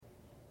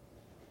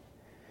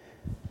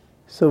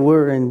So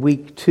we're in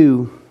week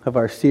 2 of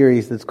our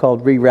series that's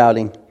called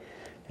Rerouting.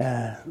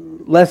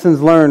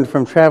 Lessons learned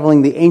from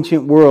traveling the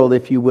ancient world,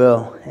 if you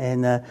will.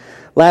 And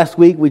last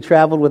week we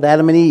traveled with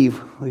Adam and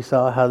Eve. We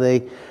saw how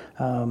they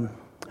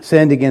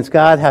sinned against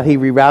God, how He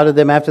rerouted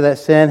them after that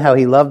sin, how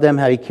He loved them,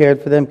 how He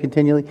cared for them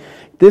continually.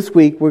 This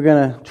week we're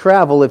going to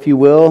travel, if you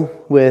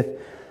will, with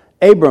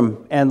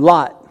Abram and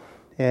Lot.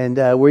 And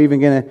we're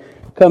even going to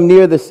come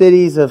near the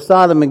cities of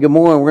Sodom and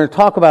Gomorrah, and we're going to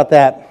talk about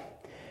that.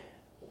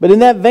 But in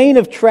that vein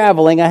of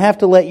traveling, I have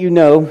to let you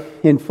know,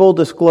 in full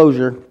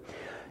disclosure,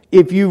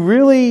 if you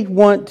really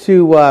want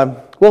to,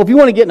 if you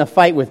want to get in a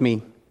fight with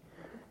me,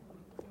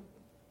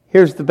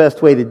 here's the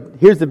best way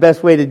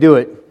to do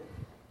it.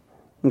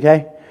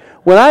 Okay?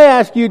 When I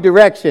ask you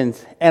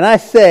directions and I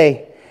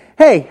say,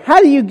 hey, how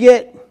do you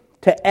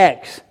get to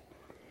X?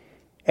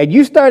 And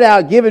you start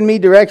out giving me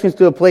directions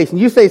to a place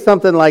and you say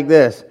something like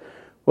this.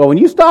 Well, when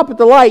you stop at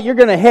the light, you're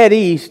going to head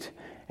east.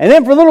 And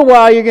then for a little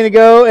while, you're going to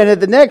go, and at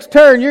the next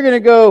turn, you're going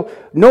to go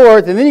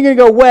north, and then you're going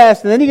to go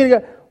west, and then you're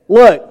going to go,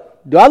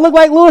 look, do I look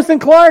like Lewis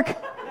and Clark?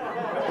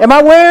 Am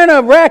I wearing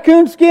a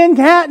raccoon skin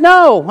hat?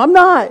 No, I'm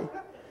not.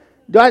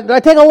 Do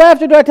I take a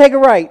left or do I take a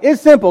right?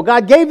 It's simple.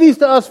 God gave these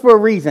to us for a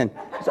reason.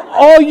 It's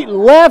all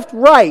left,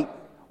 right,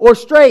 or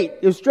straight.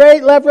 If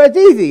straight, left, right, it's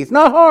easy. It's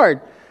not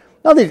hard.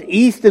 No, there's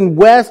east and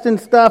west and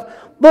stuff.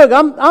 Look,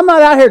 I'm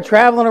not out here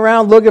traveling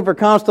around looking for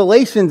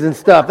constellations and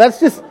stuff. That's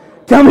just...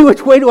 Tell me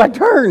which way do I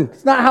turn?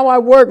 It's not how I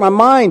work. My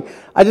mind,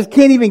 I just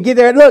can't even get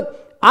there. Look,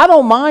 I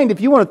don't mind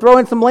if you want to throw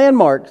in some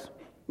landmarks.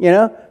 You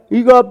know,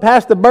 you go up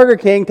past the Burger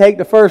King, take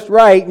the first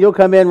right, and you'll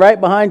come in right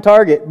behind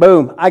Target.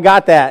 Boom, I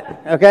got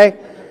that. Okay?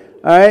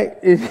 All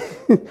right?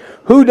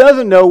 Who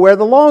doesn't know where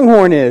the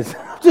Longhorn is?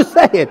 Just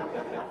saying.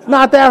 It's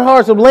not that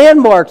hard. Some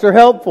landmarks are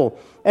helpful.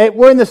 And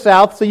we're in the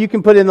South, so you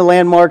can put in the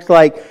landmarks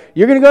like,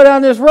 you're going to go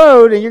down this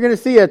road, and you're going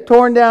to see a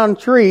torn down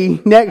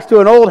tree next to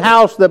an old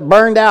house that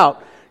burned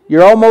out.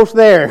 You're almost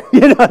there.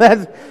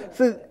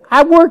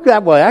 I work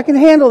that way. I can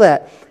handle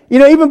that. You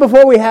know, even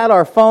before we had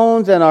our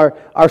phones and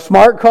our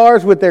smart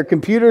cars with their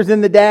computers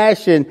in the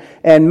dash and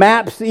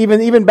maps,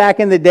 even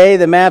back in the day,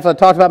 the maps, I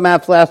talked about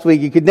maps last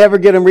week, you could never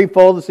get them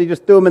refolded, so you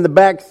just threw them in the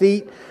back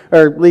seat,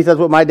 or at least that's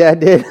what my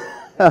dad did.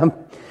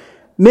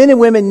 Men and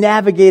women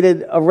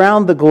navigated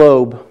around the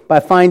globe by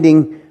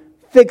finding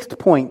fixed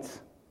points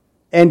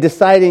and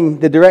deciding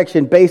the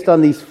direction based on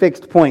these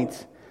fixed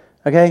points.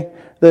 Okay?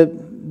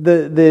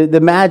 The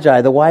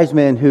Magi, the wise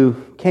men who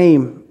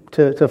came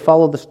to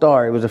follow the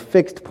star, it was a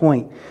fixed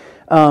point.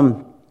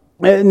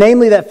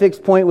 Namely, that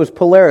fixed point was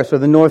Polaris, or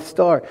the North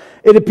Star.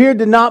 It appeared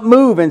to not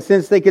move, and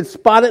since they could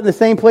spot it in the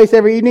same place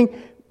every evening,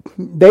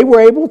 they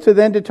were able to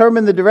then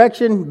determine the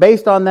direction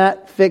based on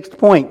that fixed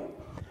point.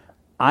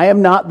 I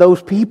am not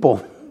those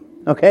people,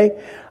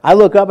 okay? I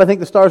look up, I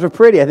think the stars are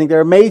pretty, I think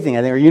they're amazing,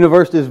 I think our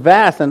universe is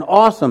vast and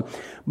awesome,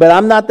 but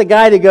I'm not the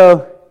guy to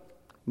go,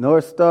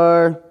 North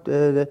Star,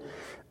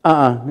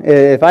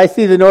 If I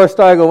see the North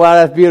Star, I go, wow,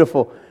 that's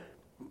beautiful.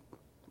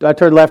 Do I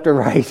turn left or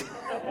right?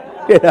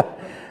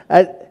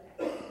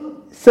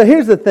 So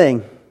here's the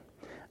thing.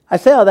 I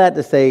say all that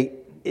to say,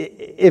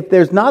 if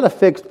there's not a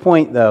fixed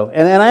point, though,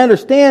 and I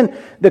understand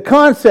the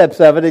concepts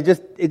of it,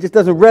 it just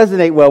doesn't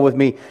resonate well with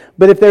me.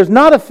 But if there's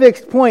not a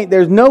fixed point,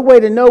 there's no way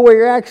to know where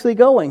you're actually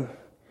going.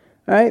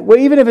 All right? Well,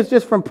 even if it's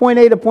just from point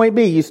A to point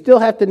B, you still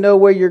have to know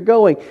where you're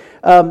going.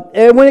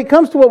 And when it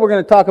comes to what we're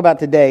going to talk about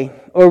today,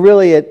 or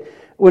really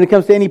when it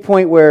comes to any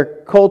point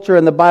where culture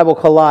and the Bible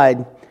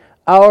collide,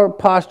 our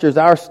postures,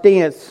 our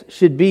stance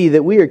should be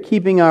that we are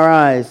keeping our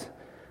eyes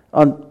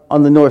on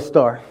the North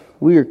Star.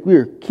 We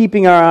are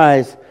keeping our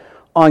eyes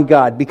on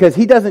God because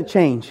He doesn't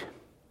change.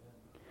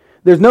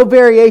 There's no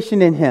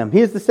variation in Him.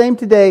 He is the same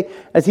today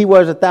as He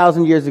was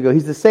 1,000 years ago.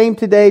 He's the same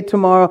today,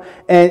 tomorrow,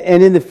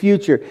 and in the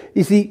future.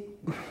 You see,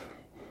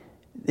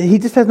 He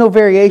just has no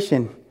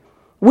variation.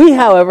 We,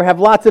 however, have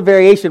lots of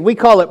variation. We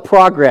call it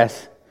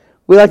progress.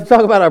 We like to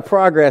talk about our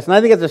progress, and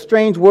I think it's a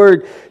strange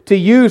word to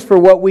use for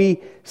what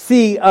we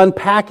see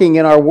unpacking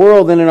in our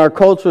world and in our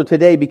culture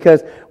today,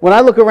 because when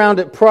I look around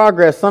at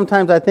progress,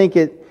 sometimes I think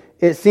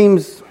it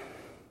seems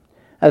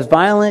as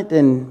violent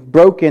and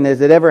broken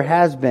as it ever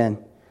has been.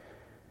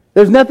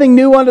 There's nothing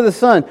new under the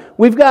sun.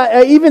 We've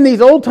got, even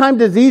these old-time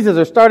diseases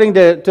are starting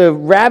to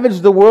ravage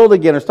the world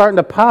again, are starting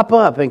to pop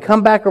up and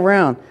come back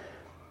around.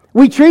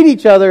 We treat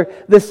each other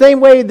the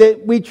same way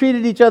that we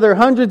treated each other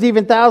hundreds,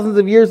 even thousands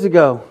of years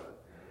ago.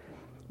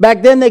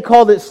 Back then they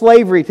called it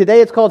slavery. Today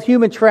it's called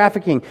human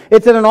trafficking.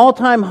 It's at an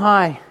all-time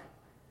high.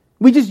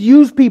 We just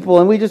use people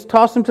and we just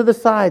toss them to the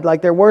side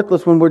like they're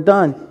worthless when we're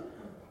done.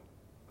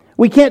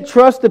 We can't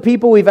trust the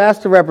people we've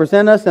asked to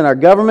represent us in our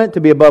government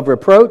to be above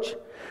reproach.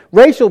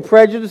 Racial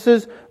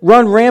prejudices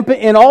run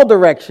rampant in all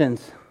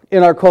directions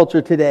in our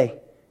culture today.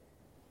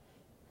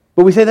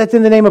 But we say that's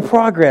in the name of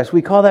progress.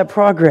 We call that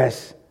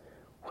progress.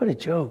 What a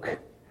joke.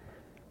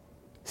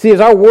 See, as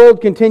our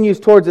world continues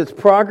towards its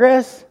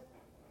progress,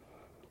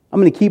 I'm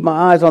going to keep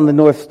my eyes on the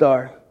North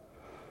Star.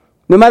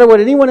 No matter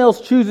what anyone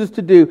else chooses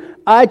to do,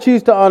 I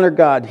choose to honor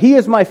God. He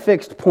is my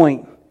fixed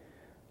point.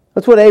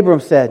 That's what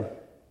Abram said.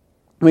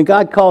 When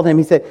God called him,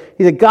 he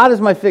said, God is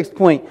my fixed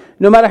point.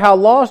 No matter how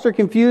lost or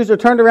confused or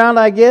turned around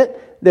I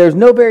get, there's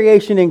no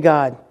variation in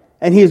God.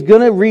 And He's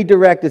going to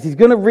redirect us. He's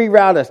going to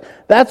reroute us.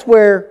 That's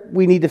where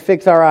we need to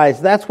fix our eyes.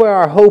 That's where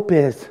our hope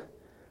is.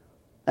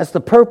 That's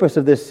the purpose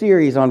of this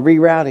series on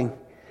rerouting.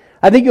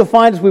 I think you'll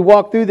find as we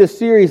walk through this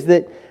series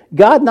that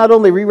God not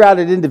only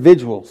rerouted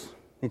individuals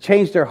and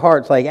changed their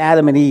hearts like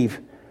Adam and Eve.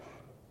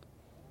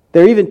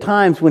 There are even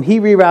times when He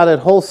rerouted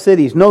whole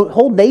cities,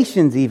 whole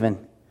nations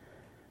even.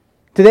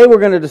 Today we're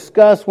going to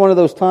discuss one of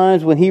those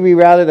times when He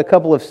rerouted a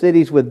couple of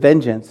cities with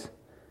vengeance.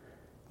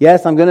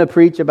 Yes, I'm going to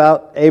preach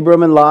about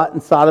Abram and Lot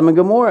and Sodom and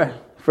Gomorrah.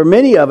 For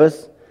many of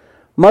us,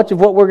 much of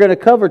what we're going to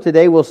cover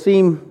today will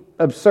seem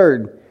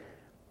absurd.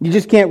 You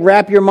just can't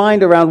wrap your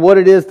mind around what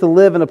it is to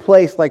live in a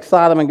place like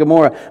Sodom and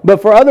Gomorrah.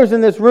 But for others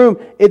in this room,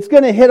 it's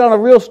going to hit on a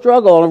real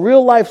struggle, on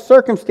real life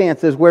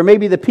circumstances where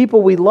maybe the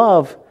people we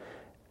love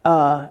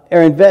are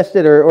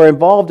invested or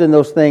involved in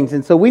those things.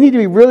 And so we need to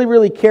be really,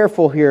 really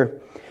careful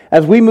here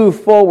as we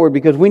move forward,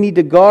 because we need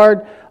to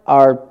guard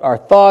our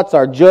thoughts,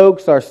 our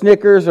jokes, our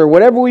snickers, or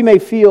whatever we may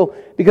feel,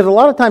 because a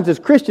lot of times as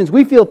Christians,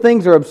 we feel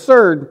things are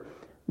absurd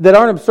that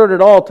aren't absurd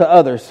at all to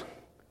others.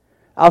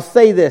 I'll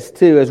say this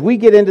too, as we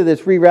get into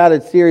this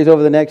rerouted series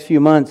over the next few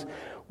months,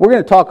 we're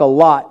going to talk a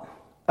lot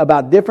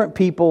about different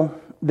people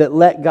that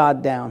let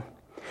God down.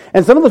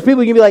 And some of those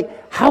people, you can be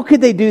like, how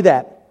could they do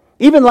that?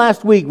 Even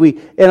last week,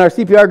 in our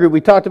CPR group,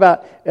 we talked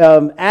about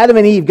Adam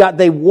and Eve.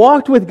 They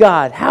walked with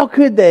God. How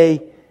could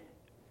they,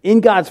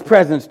 in God's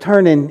presence,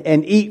 turn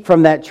and eat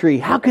from that tree?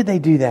 How could they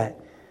do that?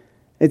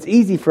 It's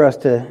easy for us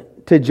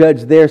to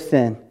judge their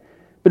sin.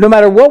 But no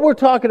matter what we're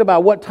talking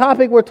about, what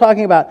topic we're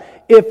talking about,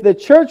 if the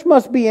church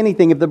must be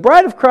anything, if the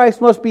bride of Christ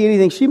must be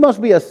anything, she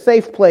must be a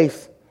safe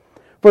place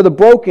for the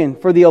broken,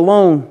 for the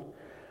alone,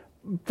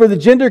 for the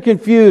gender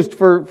confused,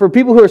 for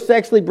people who are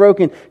sexually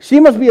broken. She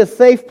must be a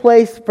safe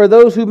place for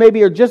those who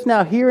maybe are just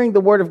now hearing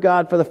the Word of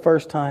God for the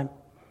first time.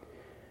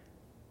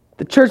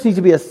 The church needs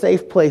to be a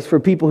safe place for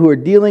people who are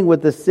dealing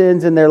with the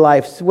sins in their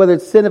lives, whether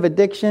it's sin of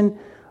addiction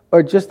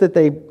or just that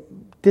they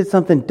did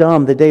something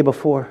dumb the day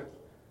before.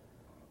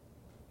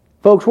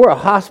 Folks, we're a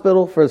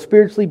hospital for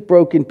spiritually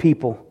broken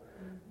people.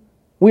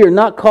 We are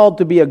not called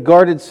to be a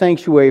guarded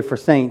sanctuary for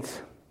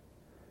saints.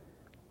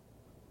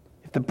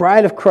 If the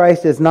bride of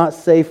Christ is not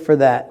safe for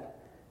that,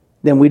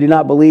 then we do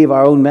not believe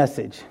our own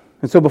message.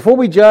 And so before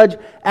we judge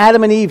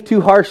Adam and Eve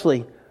too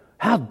harshly,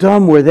 how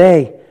dumb were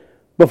they?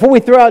 Before we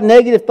throw out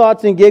negative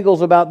thoughts and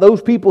giggles about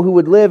those people who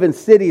would live in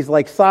cities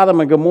like Sodom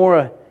and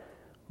Gomorrah,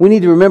 we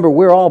need to remember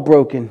we're all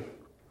broken.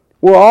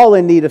 We're all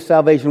in need of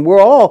salvation.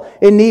 We're all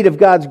in need of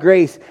God's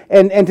grace.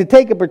 And to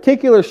take a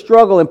particular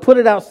struggle and put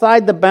it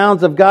outside the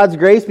bounds of God's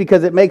grace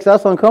because it makes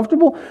us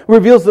uncomfortable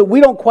reveals that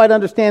we don't quite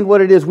understand what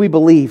it is we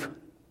believe.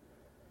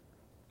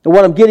 And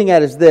what I'm getting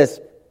at is this.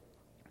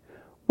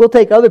 We'll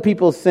take other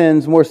people's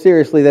sins more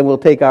seriously than we'll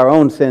take our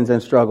own sins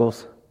and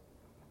struggles.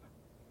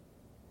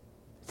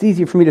 It's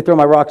easier for me to throw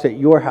my rocks at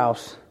your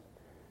house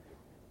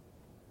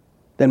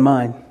than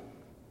mine.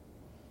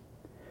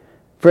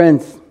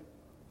 Friends,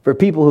 for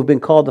people who've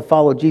been called to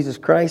follow Jesus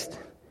Christ,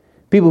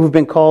 people who've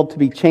been called to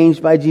be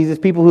changed by Jesus,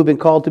 people who've been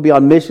called to be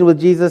on mission with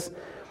Jesus,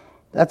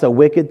 that's a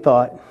wicked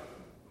thought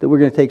that we're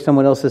going to take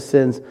someone else's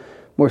sins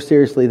more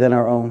seriously than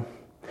our own.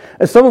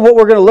 And some of what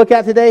we're going to look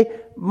at today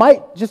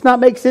might just not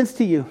make sense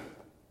to you. You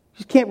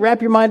just can't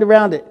wrap your mind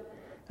around it.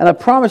 And I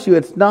promise you,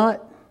 it's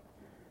not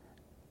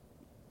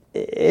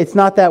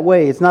that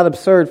way. It's not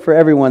absurd for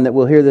everyone that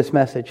will hear this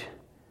message.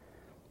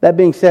 That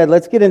being said,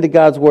 let's get into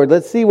God's Word.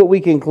 Let's see what we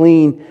can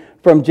glean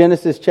from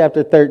Genesis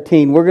chapter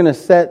 13. We're going to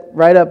set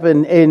right up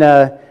in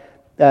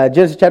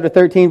Genesis chapter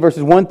 13,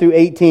 verses 1 through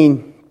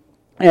 18.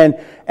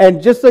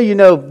 And just so you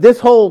know, this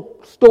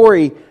whole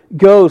story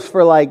goes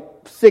for like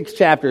 6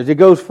 chapters. It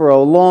goes for a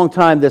long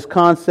time, this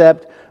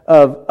concept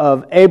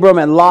of Abram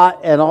and Lot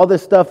and all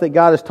this stuff that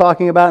God is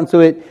talking about. And so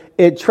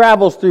it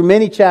travels through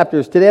many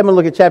chapters. Today I'm going to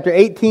look at chapter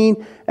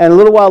 18, and a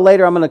little while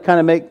later I'm going to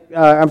I'm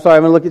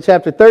going to look at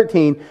chapter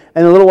 13,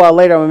 and a little while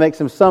later I'm going to make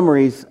some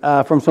summaries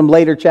from some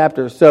later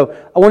chapters. So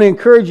I want to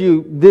encourage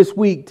you this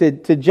week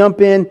to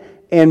jump in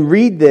and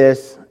read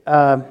this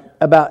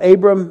about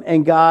Abram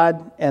and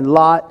God and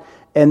Lot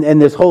and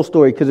this whole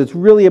story, because it's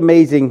really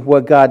amazing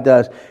what God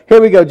does.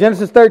 Here we go,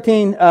 Genesis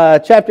 13,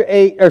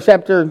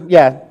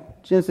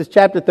 Genesis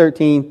chapter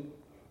 13,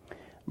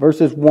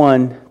 verses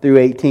 1 through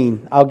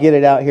 18. I'll get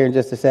it out here in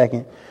just a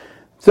second.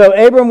 So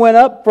Abram went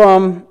up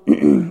from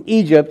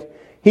Egypt,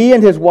 he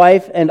and his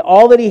wife and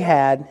all that he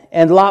had,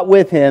 and Lot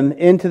with him,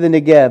 into the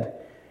Negeb.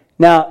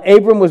 Now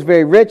Abram was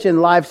very rich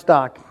in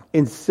livestock,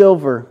 in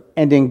silver,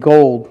 and in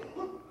gold.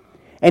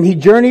 And he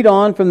journeyed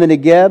on from the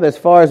Negeb as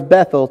far as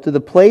Bethel, to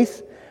the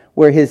place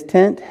where his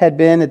tent had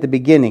been at the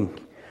beginning,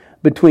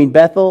 between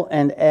Bethel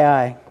and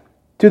Ai,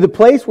 to the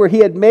place where he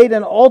had made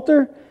an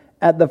altar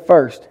at the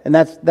first. And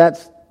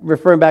that's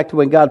referring back to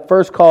when God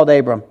first called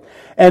Abram.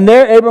 And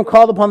there Abram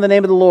called upon the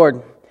name of the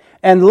Lord.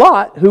 And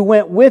Lot, who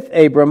went with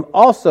Abram,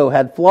 also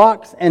had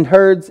flocks and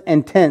herds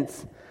and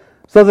tents,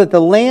 so that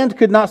the land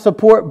could not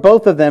support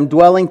both of them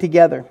dwelling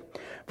together.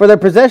 For their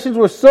possessions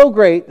were so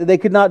great that they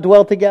could not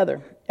dwell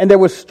together. And there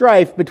was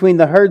strife between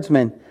the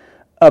herdsmen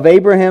of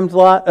Abram's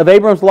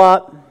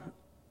livestock,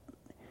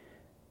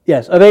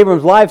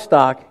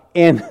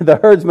 and the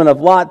herdsmen of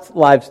Lot's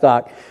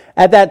livestock.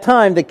 At that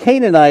time, the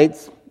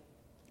Canaanites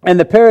and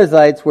the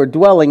Perizzites were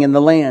dwelling in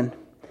the land.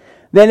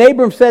 Then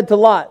Abram said to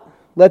Lot,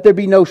 let there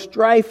be no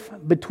strife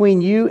between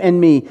you and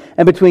me,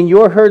 and between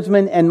your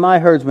herdsmen and my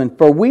herdsmen,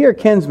 for we are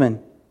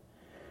kinsmen.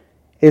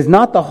 Is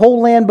not the whole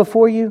land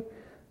before you?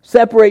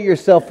 Separate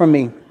yourself from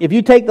me. If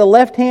you take the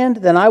left hand,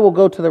 then I will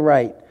go to the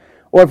right.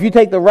 Or if you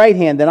take the right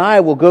hand, then I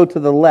will go to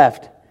the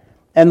left.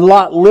 And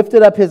Lot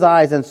lifted up his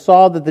eyes and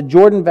saw that the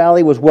Jordan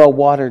Valley was well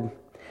watered,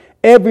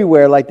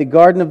 everywhere like the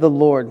garden of the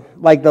Lord,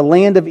 like the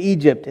land of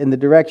Egypt in the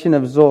direction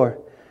of Zoar.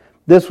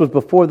 This was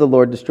before the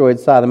Lord destroyed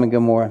Sodom and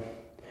Gomorrah.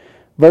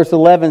 Verse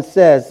 11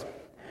 says,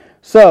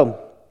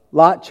 so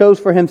Lot chose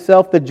for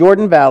himself the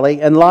Jordan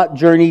Valley, and Lot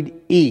journeyed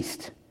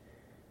east.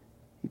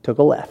 He took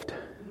a left.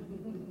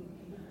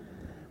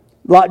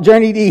 Lot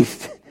journeyed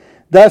east.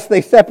 Thus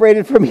they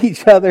separated from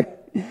each other.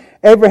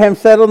 Abraham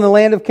settled in the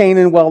land of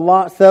Canaan, while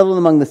Lot settled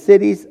among the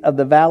cities of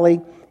the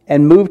valley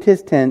and moved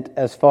his tent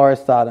as far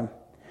as Sodom.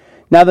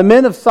 Now the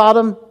men of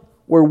Sodom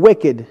were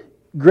wicked,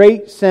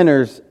 great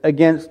sinners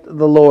against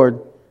the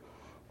Lord.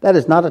 That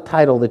is not a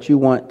title that you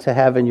want to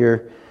have in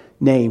your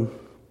name.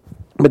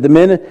 But the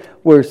men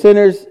were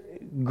sinners,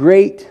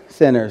 great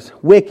sinners,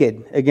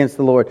 wicked against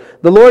the Lord.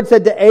 The Lord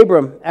said to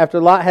Abram, after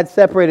Lot had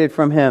separated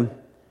from him,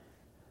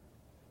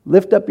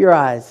 lift up your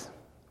eyes.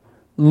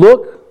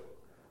 Look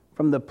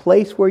from the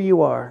place where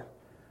you are.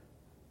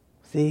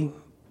 See,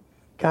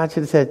 God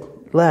should have said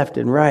left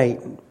and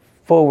right,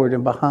 forward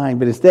and behind.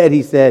 But instead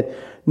he said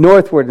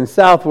northward and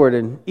southward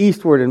and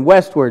eastward and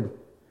westward.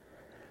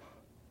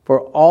 For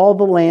all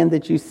the land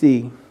that you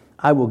see,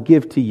 I will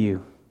give to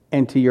you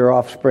and to your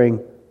offspring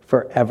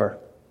forever.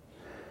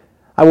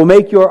 I will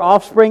make your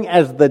offspring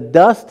as the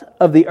dust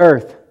of the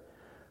earth,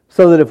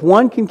 so that if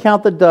one can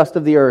count the dust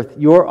of the earth,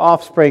 your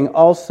offspring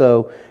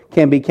also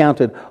can be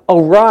counted.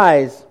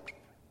 Arise.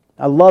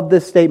 I love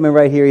this statement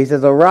right here. He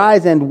says,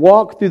 arise and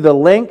walk through the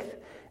length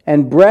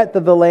and breadth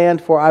of the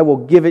land, for I will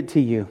give it to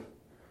you.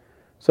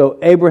 So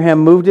Abraham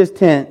moved his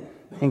tent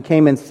and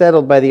came and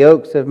settled by the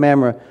oaks of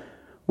Mamre,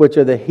 which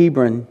are the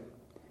Hebron,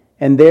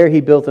 and there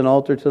he built an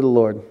altar to the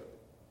Lord.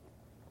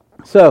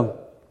 So,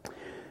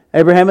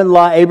 Abraham and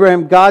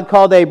Lot, God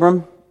called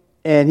Abram,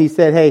 and he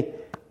said, hey,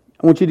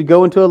 I want you to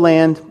go into a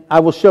land.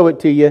 I will show it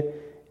to you.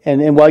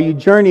 And while you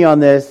journey on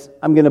this,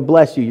 I'm going to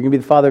bless you. You're going to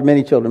be the father of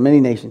many children, many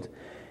nations.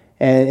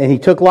 And he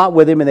took Lot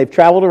with him, and they've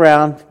traveled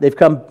around. They've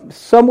come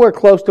somewhere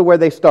close to where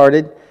they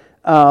started.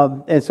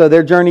 And so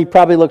their journey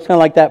probably looks kind of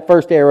like that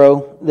first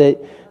arrow that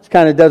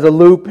kind of does a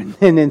loop and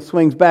then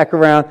swings back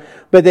around.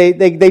 But they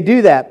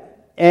do that.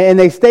 And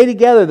they stay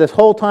together this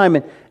whole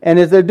time. And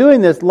as they're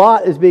doing this,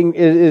 Lot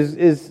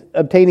is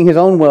obtaining his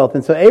own wealth.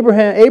 And so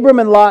Abram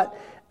and Lot,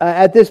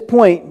 at this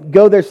point,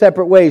 go their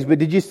separate ways. But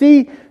did you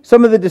see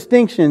some of the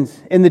distinctions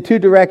in the two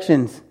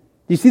directions? Do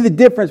you see the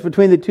difference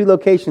between the two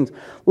locations?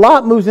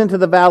 Lot moves into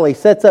the valley,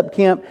 sets up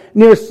camp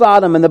near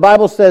Sodom. And the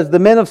Bible says the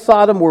men of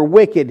Sodom were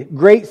wicked,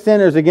 great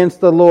sinners against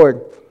the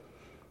Lord.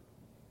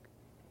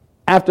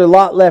 After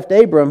Lot left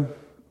Abram,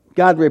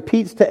 God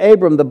repeats to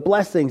Abram the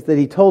blessings that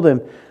he told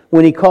him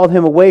when he called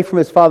him away from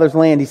his father's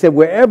land. He said,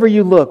 wherever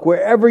you look,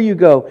 wherever you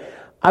go,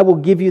 I will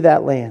give you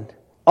that land.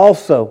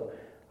 Also,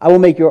 I will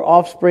make your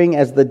offspring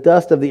as the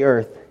dust of the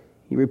earth.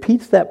 He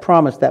repeats that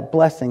promise, that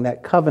blessing,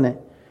 that covenant.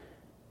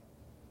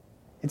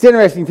 It's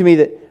interesting to me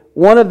that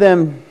one of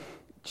them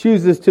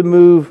chooses to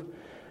move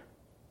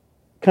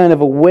kind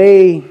of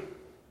away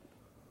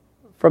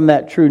from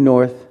that true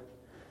north.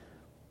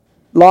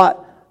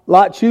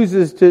 Lot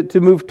chooses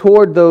to move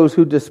toward those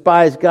who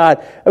despise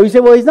God. And we say,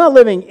 well, he's not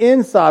living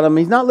in Sodom.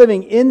 He's not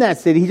living in that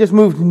city. He just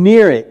moved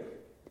near it.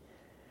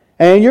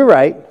 And you're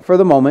right, for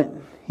the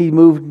moment, he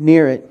moved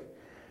near it.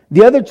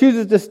 The other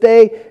chooses to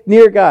stay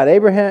near God.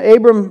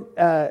 Abram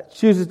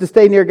chooses to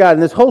stay near God.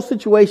 And this whole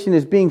situation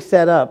is being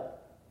set up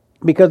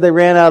because they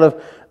ran out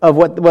of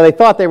what they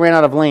thought they ran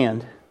out of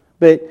land.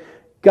 But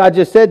God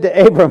just said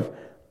to Abram,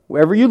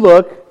 wherever you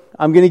look,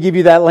 I'm going to give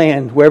you that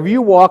land. Wherever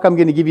you walk, I'm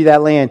going to give you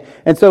that land.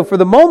 And so for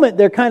the moment,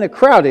 they're kind of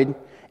crowded,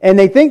 and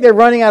they think they're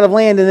running out of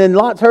land. And then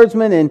Lot's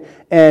herdsmen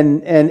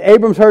and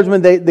Abram's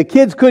herdsmen, the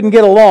kids couldn't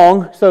get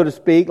along, so to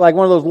speak, like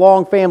one of those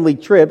long family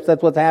trips.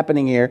 That's what's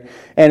happening here.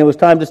 And it was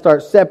time to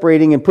start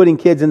separating and putting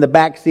kids in the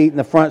back seat and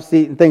the front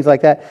seat and things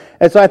like that.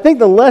 And so I think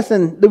the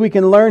lesson that we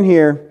can learn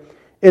here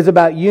is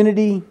about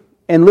unity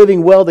and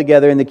living well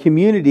together in the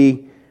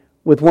community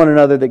with one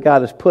another that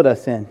God has put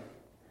us in.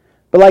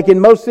 But like in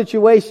most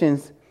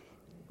situations,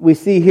 we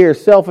see here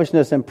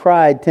selfishness and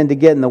pride tend to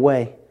get in the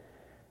way.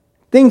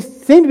 Things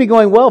seem to be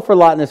going well for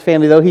Lot and his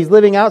family, though. He's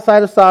living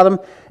outside of Sodom,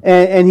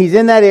 and he's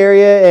in that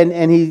area,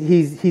 and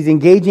he's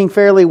engaging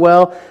fairly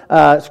well.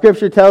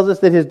 Scripture tells us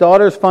that his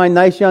daughters find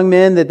nice young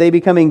men that they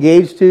become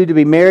engaged to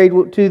be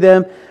married to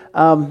them.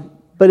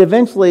 But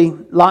eventually,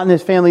 Lot and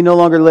his family no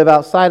longer live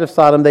outside of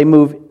Sodom. They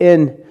move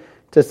in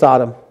to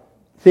Sodom.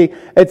 See,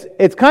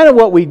 it's kind of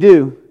what we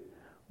do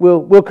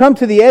we'll come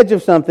to the edge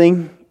of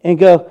something and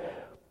go,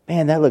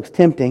 man, that looks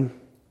tempting.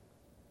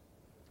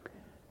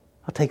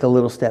 I'll take a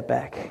little step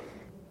back.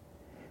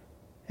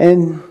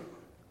 And,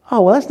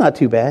 oh, well, that's not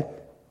too bad.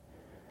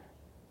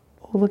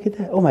 Oh, look at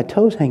that. Oh, my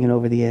toe's hanging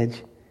over the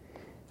edge.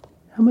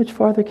 How much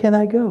farther can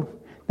I go?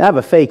 Now, I have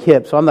a fake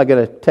hip, so I'm not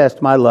going to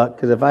test my luck,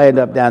 because if I end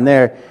up down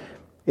there,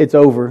 it's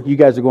over. You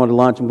guys are going to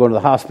lunch. I'm going to the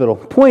hospital.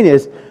 Point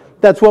is,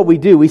 that's what we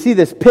do. We see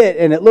this pit,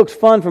 and it looks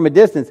fun from a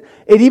distance.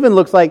 It even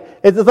looks like,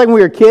 it's like when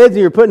we were kids, and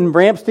you're putting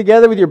ramps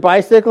together with your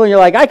bicycle, and you're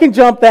like, I can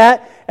jump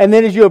that. And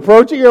then as you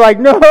approach it, you're like,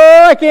 no,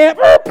 I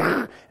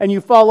can't. And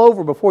you fall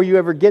over before you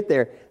ever get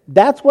there.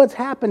 That's what's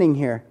happening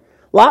here.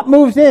 Lot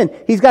moves in.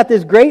 He's got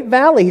this great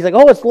valley. He's like,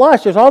 oh, it's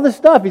lush. There's all this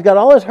stuff. He's got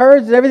all his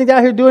herds and everything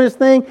out here doing his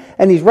thing.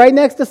 And he's right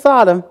next to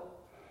Sodom.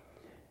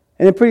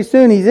 And then pretty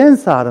soon he's in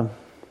Sodom.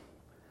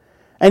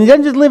 And he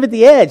doesn't just live at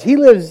the edge. He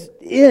lives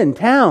in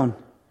town.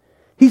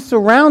 He's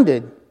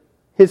surrounded,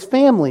 his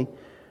family,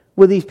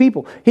 with these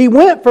people. He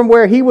went from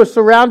where he was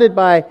surrounded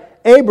by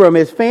Abram,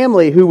 his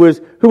family, who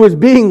was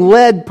being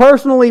led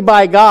personally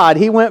by God.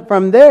 He went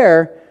from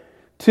there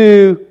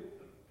to,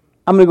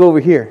 I'm going to go over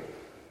here.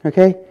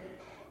 Okay?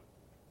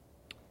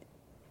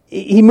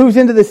 He moves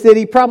into the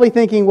city probably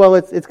thinking, well,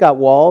 it's got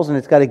walls and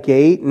it's got a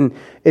gate and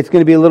it's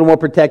going to be a little more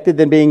protected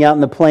than being out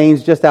in the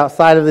plains just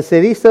outside of the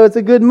city, so it's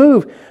a good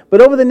move.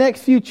 But over the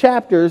next few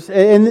chapters,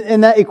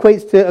 and that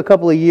equates to a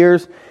couple of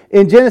years,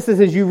 in Genesis,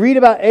 as you read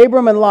about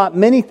Abram and Lot,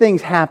 many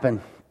things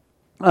happen.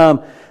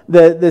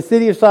 The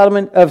city of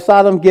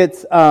Sodom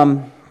gets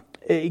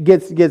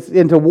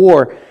into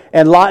war,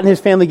 and Lot and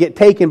his family get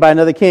taken by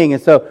another king.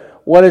 And so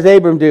what does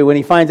Abram do when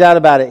he finds out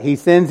about it? He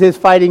sends his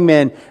fighting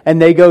men,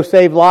 and they go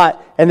save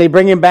Lot, and they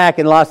bring him back,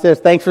 and Lot says,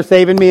 thanks for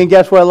saving me, and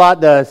guess what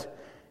Lot does?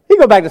 He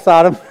goes back to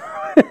Sodom.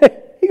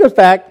 He goes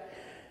back.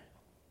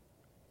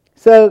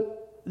 So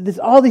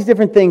all these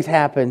different things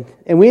happen,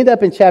 and we end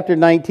up in chapter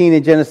 19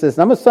 in Genesis.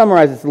 And I'm going to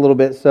summarize this a little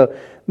bit, so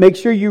make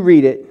sure you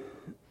read it.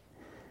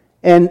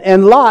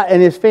 And Lot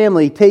and his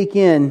family take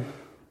in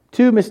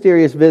two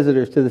mysterious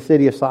visitors to the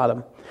city of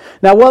Sodom.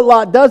 Now, what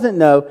Lot doesn't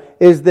know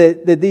is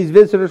that these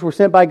visitors were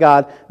sent by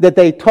God, that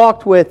they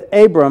talked with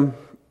Abram,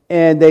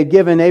 and they'd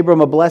given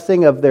Abram a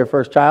blessing of their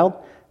first child.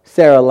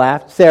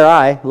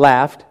 Sarai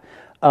laughed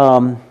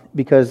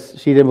because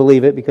she didn't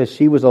believe it, because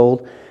she was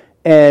old.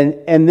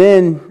 And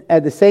then,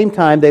 at the same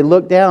time, they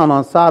looked down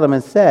on Sodom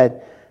and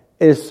said,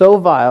 it is so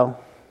vile,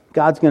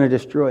 God's going to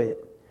destroy it.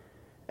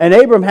 And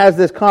Abram has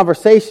this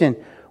conversation.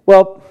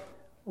 Well,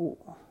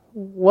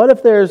 what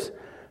if there's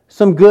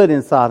some good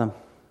in Sodom?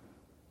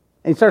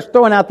 And he starts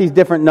throwing out these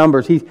different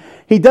numbers.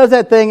 He does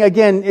that thing,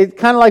 again, it's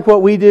kind of like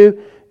what we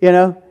do, you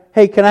know.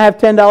 Hey, can I have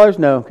 $10?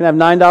 No. Can I have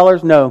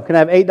 $9? No. Can I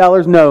have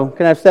 $8? No.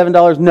 Can I have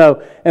 $7?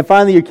 No. And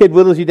finally your kid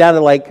whittles you down to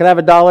like, can I have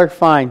 $1?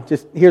 Fine.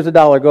 Just, here's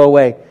 $1, go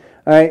away.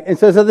 All right? And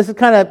so this is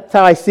kind of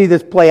how I see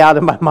this play out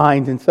in my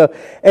mind. And so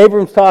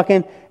Abram's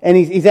talking, and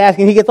he's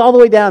asking, he gets all the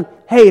way down,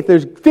 hey, if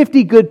there's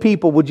 50 good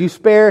people, would you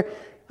spare?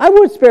 I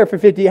would spare for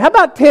 50. How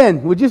about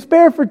 10? Would you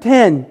spare for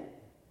 10?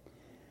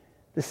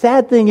 The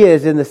sad thing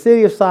is, in the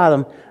city of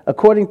Sodom,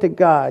 according to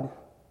God,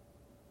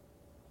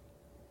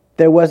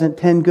 there wasn't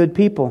 10 good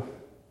people.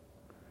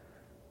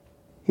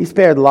 He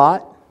spared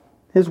Lot,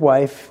 his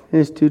wife, and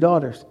his 2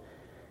 daughters.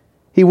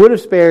 He would have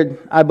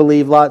spared, I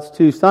believe, Lot's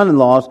 2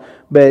 son-in-laws,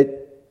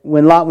 but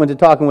when Lot went to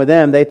talking with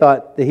them, they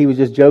thought that he was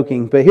just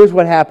joking. But here's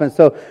what happened.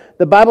 So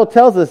the Bible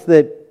tells us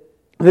that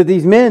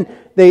these men,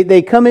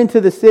 they come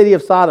into the city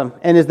of Sodom,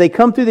 and as they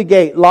come through the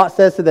gate, Lot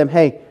says to them,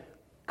 hey,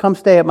 come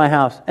stay at my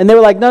house. And they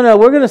were like, no,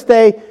 we're going to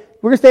stay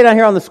down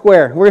here on the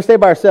square. We're going to stay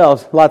by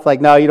ourselves. Lot's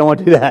like, no, you don't want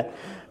to do that.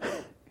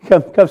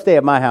 Come stay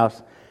at my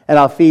house, and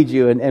I'll feed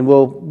you, and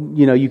we'll,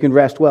 you can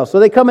rest well. So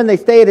they come and they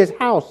stay at his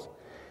house.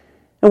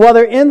 And while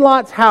they're in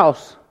Lot's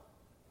house,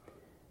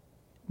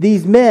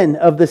 these men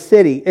of the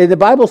city, and the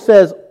Bible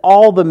says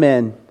all the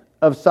men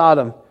of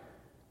Sodom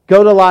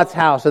go to Lot's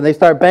house, and they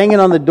start banging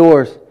on the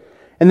doors.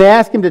 And they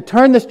ask him to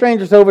turn the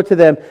strangers over to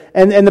them.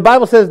 And the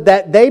Bible says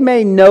that they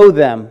may know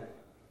them.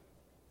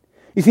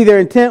 You see, their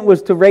intent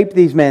was to rape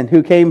these men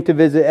who came to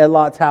visit at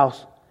Lot's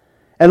house.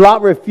 And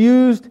Lot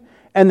refused,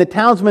 and the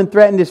townsmen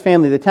threatened his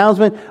family. The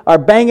townsmen are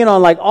banging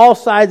on like all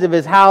sides of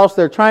his house.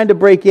 They're trying to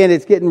break in.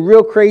 It's getting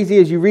real crazy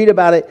as you read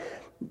about it.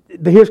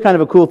 But here's kind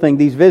of a cool thing.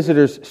 These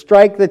visitors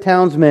strike the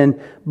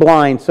townsmen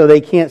blind so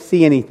they can't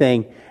see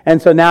anything. And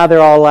so now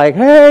they're all like,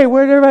 hey,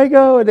 where did everybody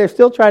go? And they're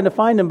still trying to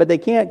find them, but they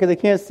can't because they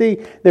can't see.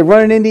 They're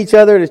running into each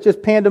other, and it's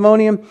just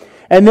pandemonium.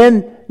 And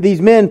then these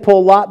men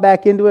pull Lot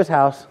back into his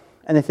house,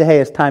 and they say,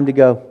 hey, it's time to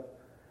go.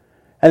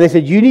 And they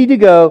said, you need to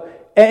go.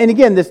 And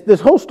again,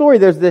 this whole story,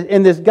 there's this,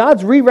 and this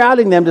God's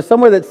rerouting them to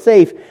somewhere that's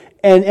safe.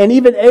 And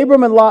even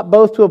Abram and Lot,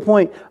 both to a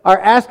point, are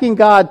asking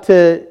God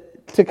to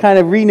kind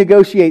of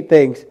renegotiate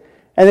things.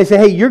 And they say,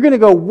 hey, you're going to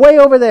go way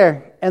over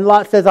there. And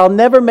Lot says, I'll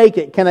never make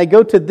it. Can I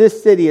go to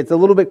this city? It's a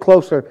little bit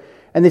closer.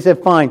 And they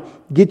said, fine,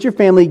 get your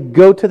family,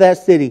 go to that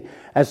city.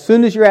 As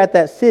soon as you're at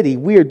that city,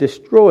 we are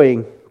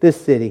destroying this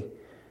city.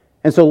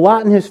 And so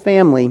Lot and his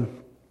family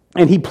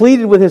And he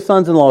pleaded with his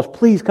sons-in-law,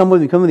 please come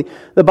with me, come with me.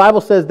 The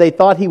Bible says they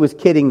thought he was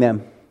kidding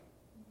them.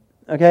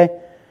 Okay?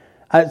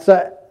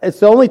 So it's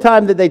the only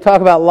time that they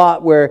talk about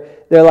Lot where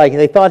they're like,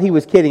 they thought he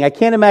was kidding. I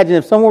can't imagine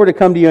if someone were to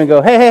come to you and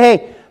go,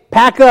 hey,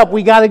 pack up,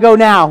 we got to go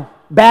now.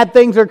 Bad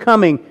things are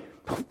coming.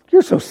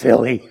 You're so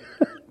silly.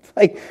 It's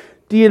like,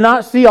 do you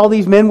not see all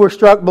these men were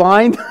struck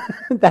blind?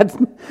 That's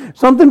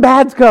something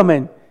bad's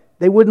coming.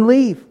 They wouldn't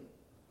leave.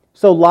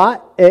 So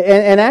Lot,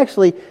 and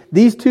actually,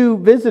 these two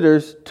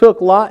visitors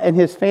took Lot and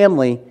his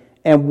family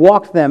and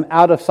walked them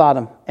out of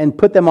Sodom and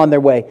put them on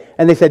their way.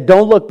 And they said,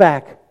 don't look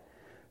back.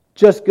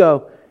 Just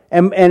go.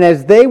 And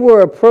as they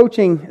were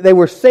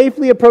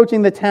safely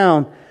approaching the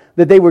town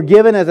that they were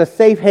given as a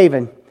safe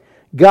haven,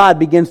 God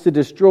begins to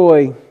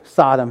destroy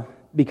Sodom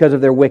because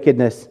of their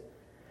wickedness.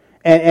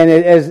 And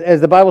as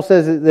the Bible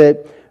says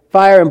that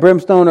fire and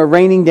brimstone are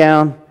raining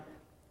down,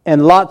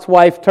 and Lot's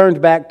wife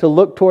turned back to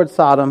look towards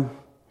Sodom,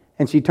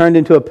 and she turned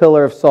into a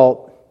pillar of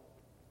salt.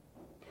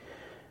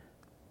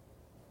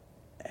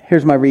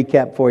 Here's my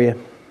recap for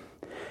you.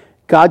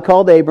 God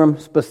called Abram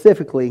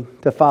specifically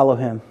to follow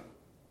him.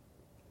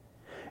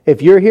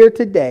 If you're here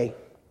today,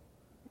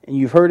 and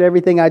you've heard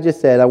everything I just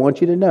said, I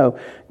want you to know,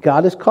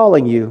 God is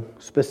calling you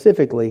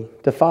specifically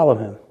to follow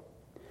him.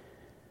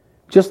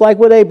 Just like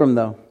with Abram,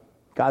 though,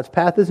 God's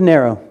path is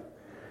narrow.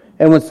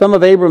 And when some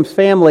of Abram's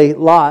family,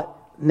 Lot,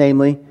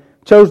 namely,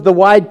 chose the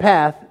wide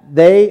path,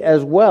 they,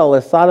 as well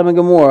as Sodom and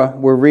Gomorrah,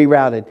 were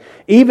rerouted,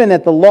 even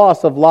at the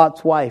loss of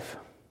Lot's wife.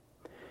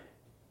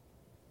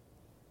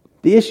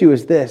 The issue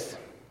is this.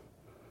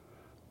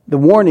 The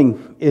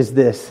warning is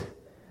this.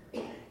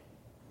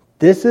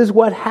 This is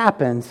what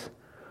happens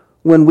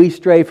when we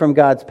stray from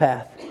God's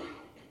path.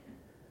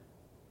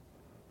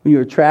 When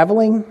you're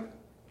traveling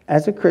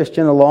as a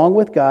Christian along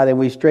with God and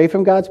we stray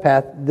from God's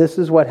path, this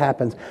is what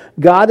happens.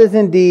 God is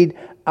indeed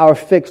our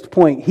fixed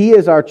point. He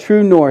is our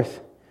true north.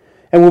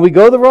 And when we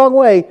go the wrong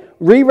way,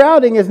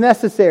 rerouting is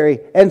necessary.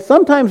 And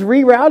sometimes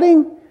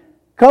rerouting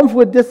comes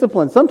with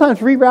discipline. Sometimes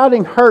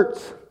rerouting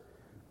hurts.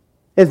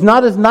 It's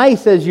not as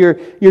nice as your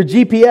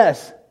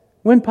GPS.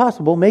 When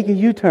possible, make a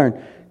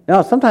U-turn.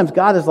 Now, sometimes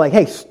God is like,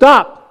 hey,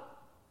 stop.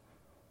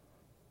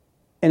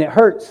 And it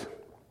hurts.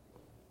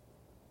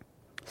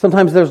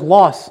 Sometimes there's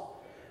loss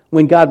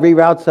when God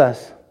reroutes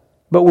us.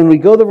 But when we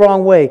go the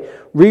wrong way,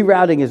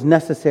 rerouting is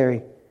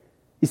necessary.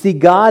 You see,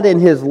 God in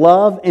His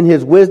love, in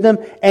His wisdom,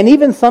 and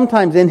even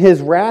sometimes in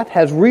His wrath,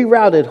 has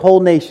rerouted whole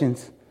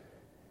nations.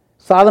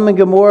 Sodom and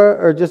Gomorrah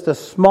are just a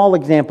small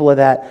example of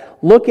that.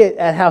 Look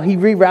at how He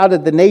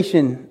rerouted the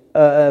nation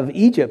of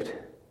Egypt.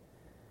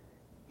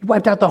 He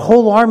wiped out the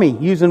whole army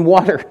using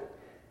water.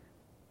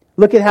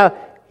 Look at how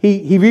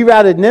He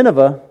rerouted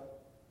Nineveh.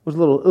 It was a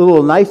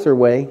little nicer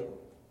way,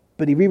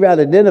 but He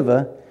rerouted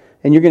Nineveh,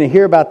 and you're going to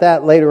hear about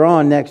that later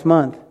on next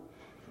month.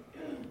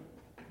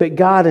 But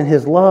God in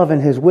His love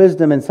and His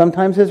wisdom and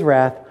sometimes His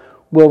wrath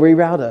will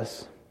reroute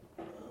us.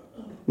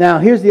 Now,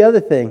 here's the other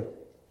thing.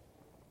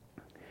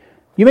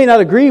 You may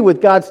not agree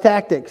with God's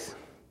tactics.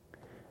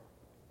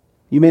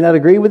 You may not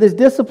agree with His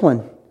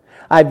discipline.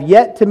 I've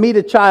yet to meet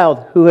a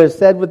child who has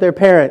said with their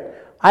parent,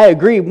 I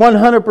agree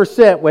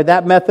 100% with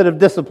that method of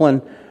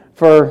discipline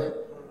for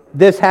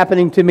this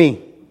happening to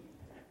me.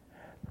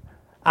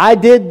 I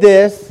did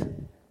this.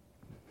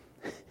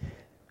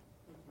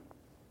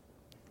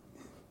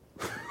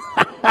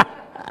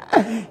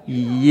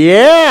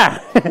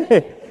 Yeah.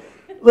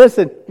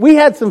 Listen, we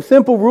had some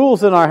simple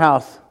rules in our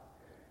house.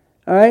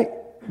 All right?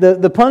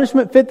 The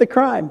punishment fit the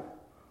crime.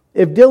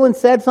 If Dylan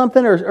said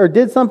something or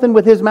did something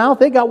with his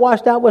mouth, it got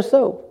washed out with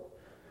soap.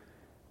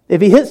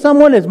 If he hit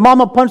someone, his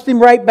mama punched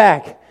him right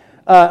back.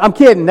 I'm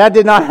kidding. That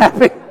did not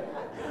happen.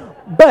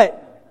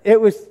 But it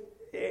was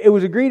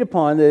agreed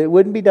upon that it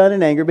wouldn't be done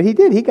in anger. But he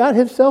did. He got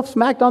himself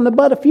smacked on the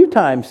butt a few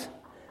times.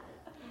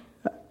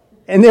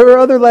 And there were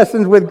other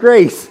lessons with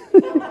grace.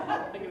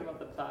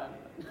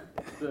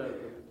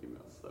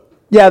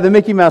 Yeah, the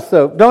Mickey Mouse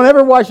soap. Don't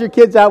ever wash your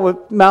kids'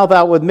 mouth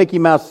out with Mickey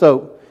Mouse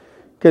soap.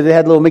 Because it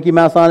had a little Mickey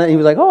Mouse on it. And he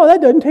was like, oh,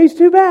 that doesn't taste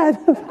too bad.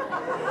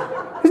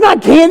 It's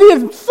not candy,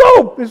 it's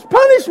soap. It's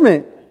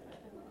punishment.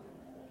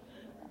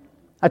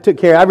 I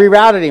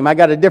rerouted him. I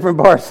got a different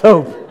bar of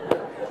soap.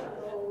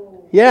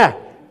 Yeah.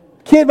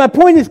 My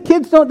point is,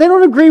 kids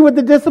don't agree with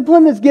the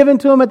discipline that's given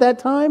to them at that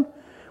time.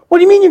 What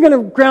do you mean you're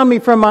going to ground me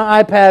from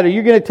my iPad or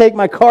you're going to take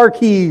my car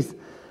keys?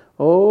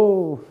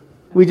 Oh,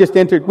 we just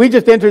entered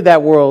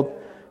that world.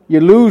 You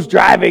lose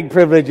driving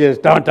privileges.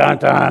 Dun, dun,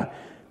 dun.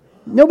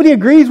 Nobody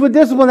agrees with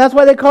discipline. That's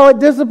why they call it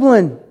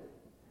discipline.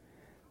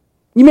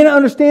 You may not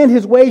understand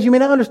His ways. You may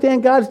not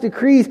understand God's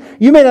decrees.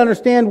 You may not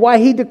understand why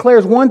He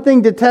declares one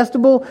thing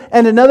detestable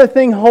and another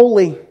thing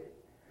holy.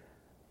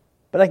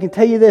 But I can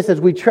tell you this, as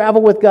we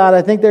travel with God,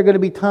 I think there are going to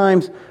be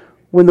times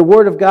when the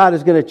Word of God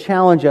is going to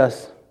challenge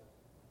us.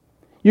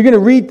 You're going to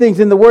read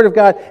things in the Word of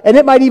God, and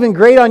it might even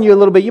grate on you a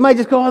little bit. You might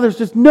just go, oh, there's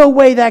just no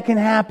way that can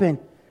happen.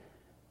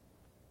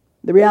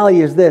 The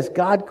reality is this: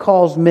 God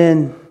calls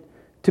men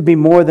to be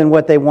more than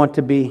what they want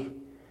to be.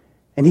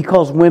 And He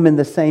calls women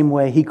the same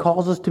way. He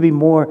calls us to be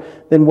more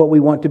than what we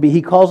want to be.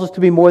 He calls us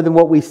to be more than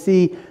what we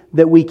see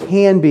that we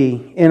can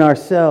be in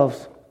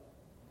ourselves.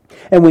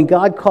 And when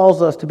God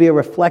calls us to be a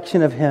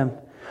reflection of Him,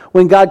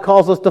 when God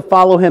calls us to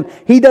follow Him,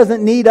 He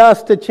doesn't need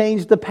us to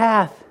change the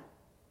path.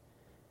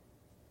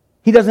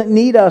 He doesn't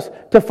need us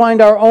to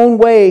find our own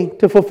way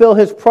to fulfill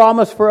His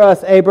promise for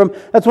us, Abram.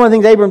 That's one of the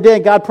things Abram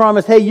did. God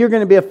promised, hey, you're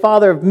going to be a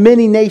father of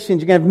many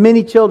nations. You're going to have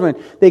many children.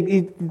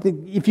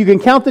 If you can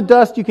count the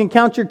dust, you can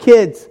count your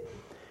kids.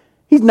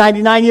 He's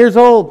 99 years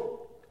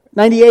old,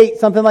 98,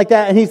 something like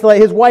that. And he's like,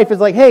 his wife is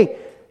like, hey,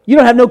 you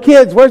don't have no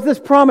kids. Where's this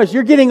promise?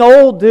 You're getting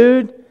old,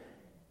 dude.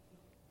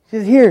 She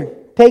says, here,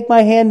 take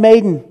my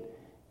handmaiden.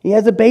 He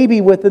has a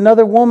baby with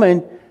another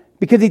woman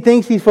because he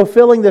thinks he's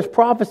fulfilling this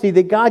prophecy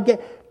that God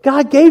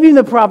gave him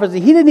the prophecy.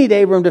 He didn't need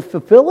Abram to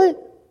fulfill it.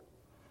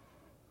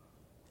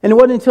 And it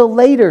wasn't until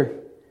later,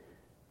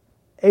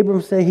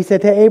 he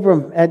said to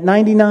Abram, at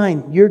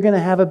 99, you're going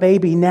to have a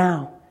baby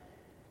now.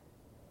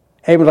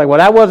 Abram's like, well,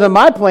 that wasn't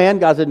my plan.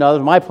 God said, no, that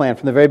was my plan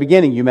from the very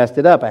beginning. You messed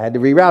it up. I had to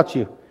reroute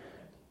you.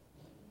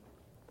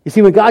 You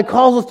see, when God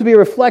calls us to be a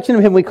reflection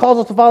of Him, when He calls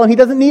us to follow Him, He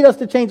doesn't need us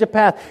to change a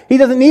path. He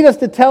doesn't need us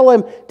to tell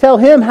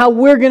Him how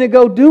we're going to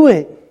go do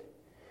it.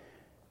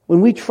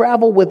 When we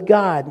travel with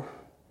God,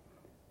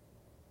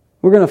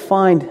 we're going to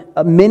find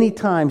many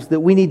times that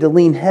we need to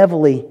lean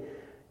heavily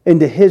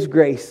into His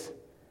grace,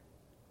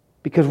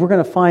 because we're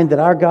going to find that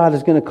our God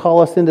is going to call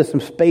us into some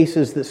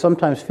spaces that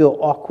sometimes feel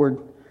awkward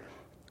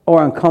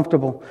or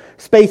uncomfortable,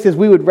 spaces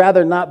we would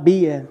rather not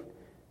be in.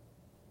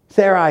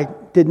 Sarai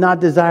did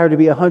not desire to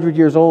be 100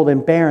 years old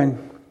and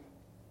barren.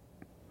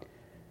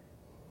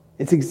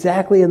 It's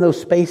exactly in those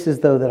spaces,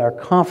 though, that our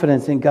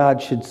confidence in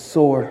God should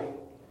soar.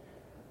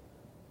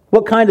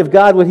 What kind of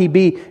God would He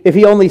be if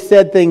He only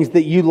said things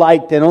that you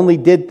liked and only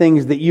did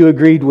things that you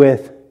agreed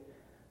with?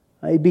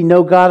 He'd be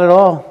no God at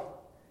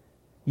all.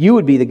 You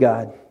would be the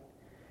God.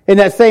 In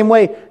that same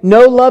way,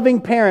 no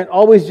loving parent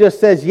always just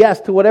says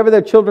yes to whatever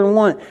their children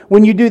want.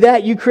 When you do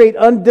that, you create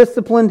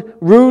undisciplined,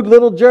 rude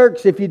little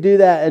jerks if you do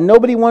that. And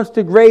nobody wants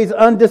to raise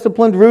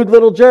undisciplined, rude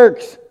little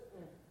jerks.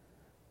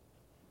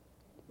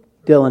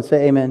 Dylan,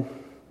 say amen.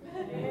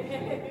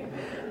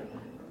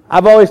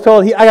 I've always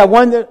told, I got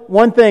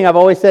one thing I've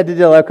always said to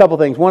Dylan, a couple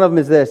things. One of them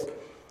is this.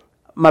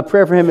 My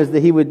prayer for him is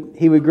that he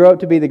would grow up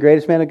to be the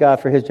greatest man of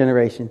God for his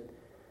generation.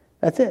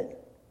 That's it.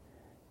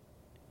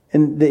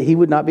 And that he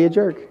would not be a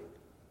jerk.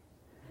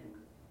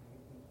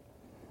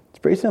 It's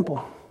pretty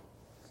simple.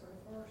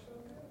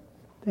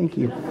 Thank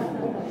you.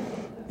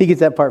 He gets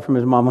that part from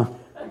his mama.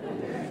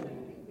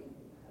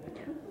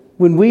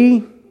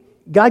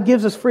 God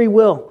gives us free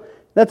will.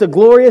 That's a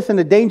glorious and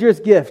a dangerous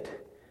gift.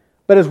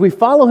 But as we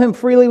follow Him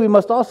freely, we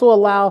must also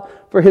allow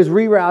for His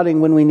rerouting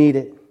when we need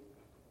it.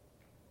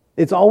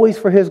 It's always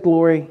for His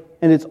glory,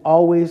 and it's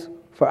always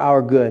for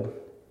our good.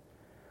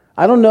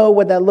 I don't know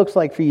what that looks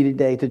like for you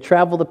today, to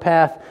travel the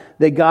path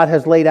that God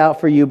has laid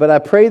out for you, but I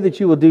pray that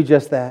you will do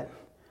just that.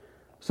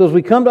 So as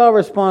we come to our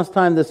response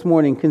time this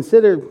morning,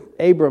 consider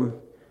Abram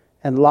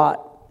and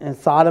Lot and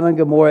Sodom and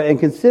Gomorrah, and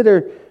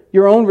consider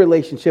your own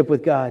relationship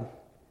with God.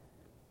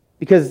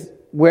 Because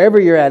wherever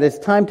you're at, it's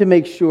time to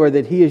make sure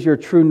that He is your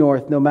true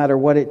north, no matter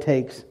what it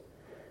takes.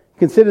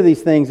 Consider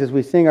these things as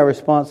we sing our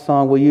response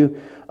song. Will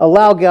you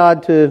allow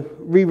God to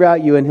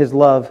reroute you in His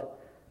love?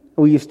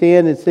 Will you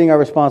stand and sing our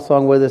response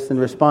song with us and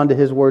respond to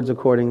His words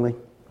accordingly?